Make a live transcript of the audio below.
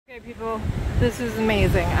Okay people, this is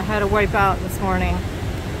amazing. I had a wipe out this morning.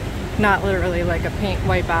 Not literally like a paint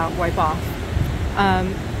wipe out, wipe off.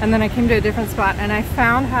 And then I came to a different spot and I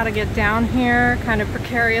found how to get down here kind of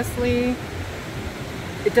precariously.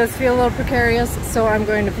 It does feel a little precarious, so I'm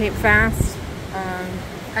going to paint fast.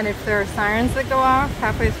 And if there are sirens that go off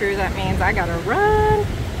halfway through, that means I gotta run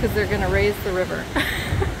because they're gonna raise the river.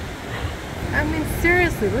 I mean,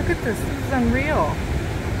 seriously, look at this. This is unreal.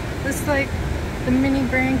 This is like the mini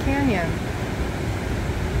Grand Canyon.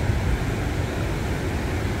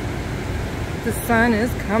 The sun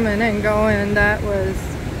is coming and going. That was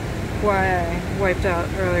why I wiped out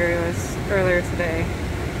earlier today.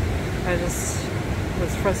 I just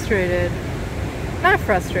was frustrated. Not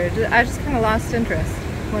frustrated, I just kind of lost interest.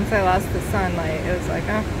 Once I lost the sunlight, it was like,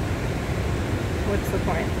 oh, what's the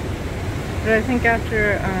point? But I think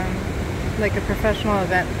after like a professional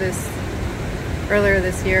event earlier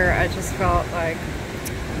this year, I just felt like,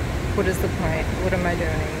 what is the point? What am I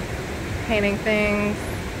doing? Painting things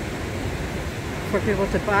for people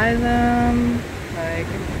to buy them? Like,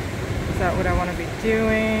 is that what I want to be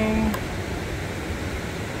doing?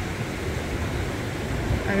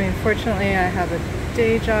 I mean, fortunately I have a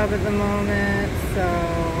day job at the moment, so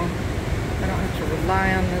I don't have to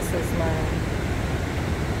rely on this as my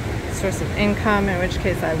source of income, in which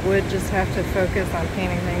case I would just have to focus on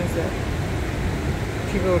painting things that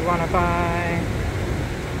people would want to buy.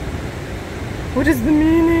 What is the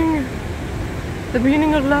meaning? The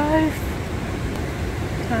meaning of life?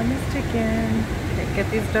 Time is ticking. Okay, get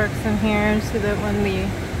these darks in here so that when the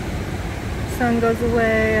sun goes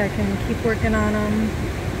away, I can keep working on them.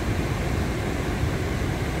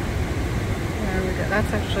 There we go.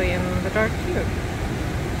 That's actually in the dark too.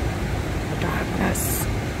 The darkness.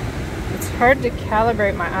 It's hard to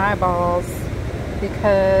calibrate my eyeballs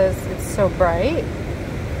because it's so bright.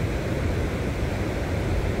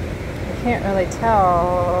 I can't really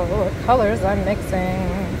tell what colors I'm mixing.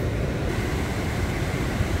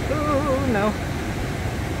 Ooh, no.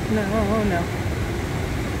 No, no.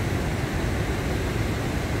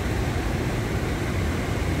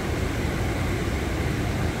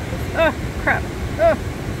 Oh, crap. Oh,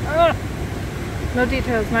 oh. No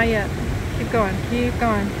details, not yet. Keep going, keep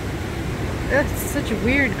going. It's such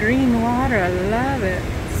weird green water. I love it.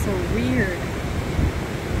 It's so weird.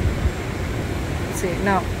 Let's see.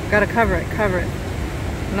 No, gotta cover it. Cover it.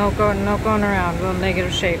 No going around little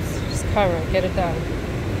negative shapes. Just cover it. Get it done.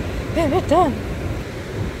 Get it done.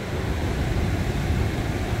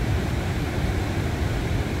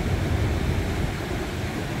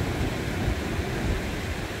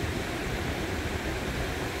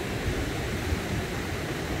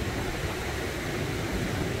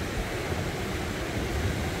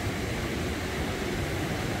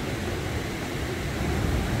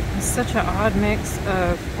 Such an odd mix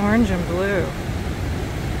of orange and blue,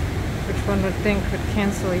 which one would think would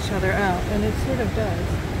cancel each other out, and it sort of does.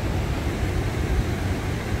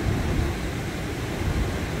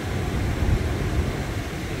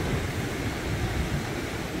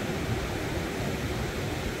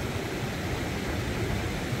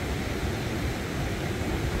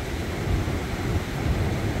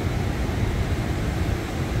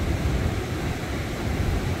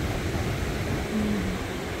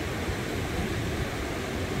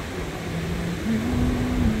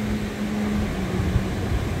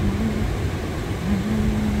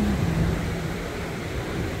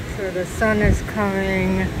 The sun is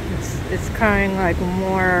coming. It's coming like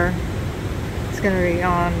more. It's going to be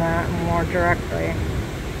on that more directly.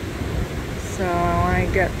 So I want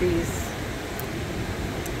to get these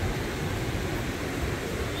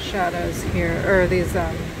shadows here, or these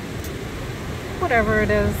whatever it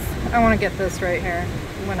is. I want to get this right here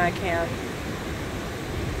when I can.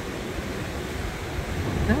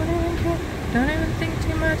 Don't even think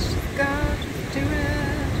too much. Just go. Just do it.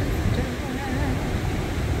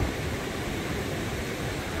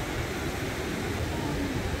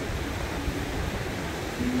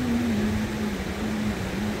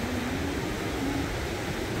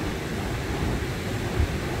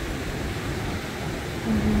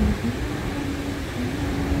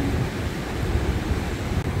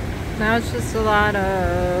 Now it's just a lot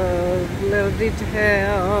of little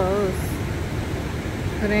details,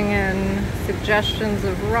 putting in suggestions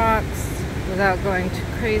of rocks without going too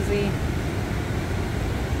crazy.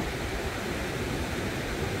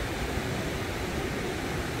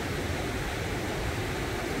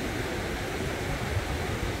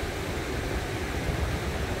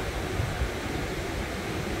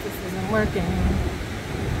 This isn't working.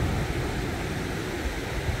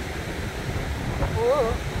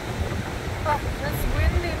 Whoa. Oh, it's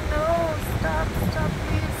windy. No, stop,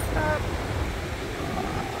 please.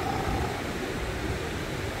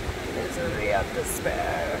 misery and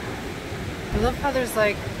despair. I love how there's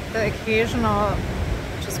like the occasional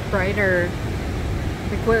just brighter,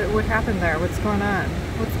 like what happened there? What's going on?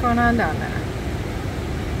 What's going on down there?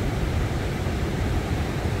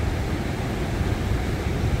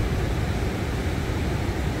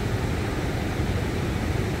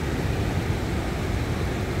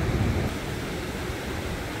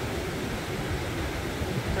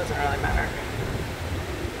 Doesn't really matter.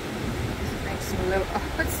 It makes me a little,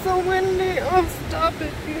 oh, it's so windy. Oh, stop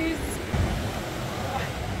it, please.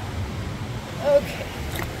 Okay.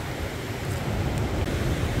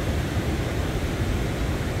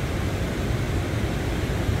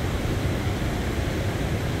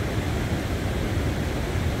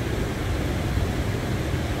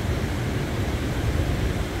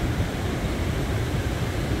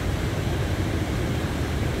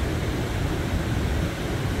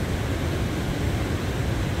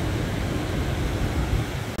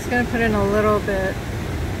 Gonna put in a little bit,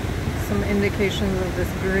 some indications of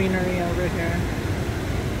this greenery over here.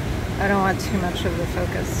 I don't want too much of the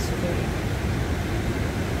focus to be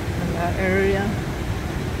in that area.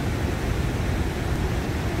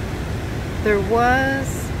 There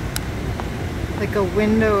was like a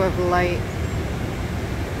window of light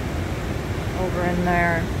over in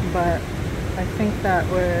there, but I think that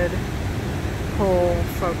would pull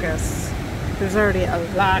focus. There's already a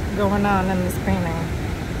lot going on in this painting.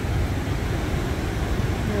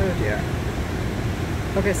 Oh dear.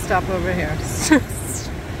 Okay, stop over here.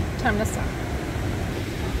 Time to stop.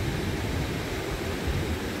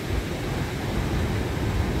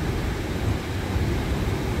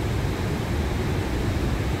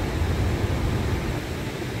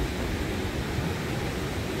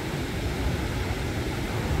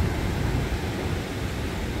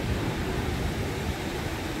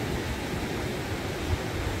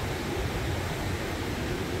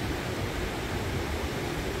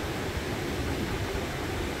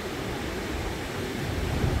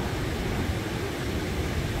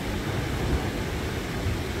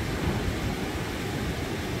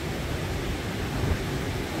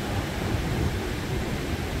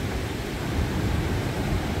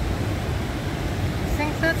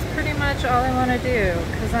 That's pretty much all I want to do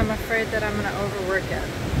because I'm afraid that I'm going to overwork it.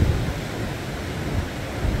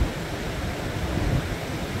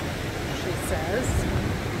 She says,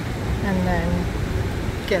 and then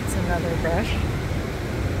gets another brush.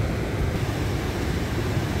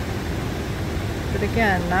 But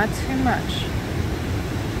again, not too much.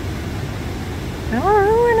 Don't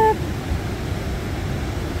ruin it.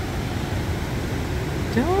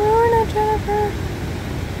 Don't ruin it, Jennifer.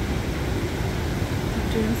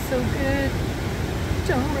 Doing so good.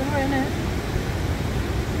 Don't ruin it.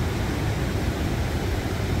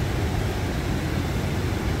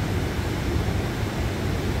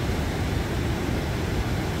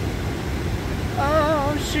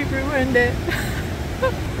 Oh, she ruined it.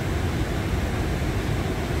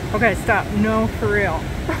 Okay, stop. No, for real.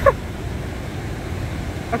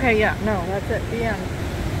 Okay, yeah, no, that's it. The end.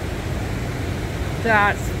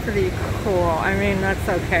 That's pretty cool. I mean, that's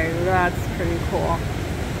okay. That's pretty cool.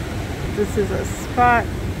 This is a spot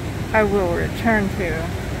I will return to.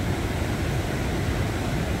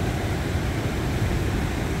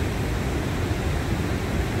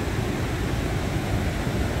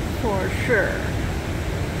 For sure.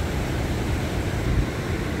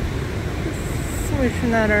 Just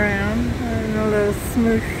smooshing that around. And a little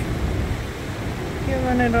smoosh.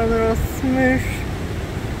 Giving it a little smoosh.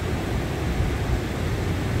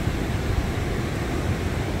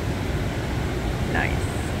 Nice.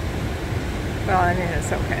 Well, I mean,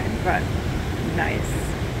 it's okay, but nice.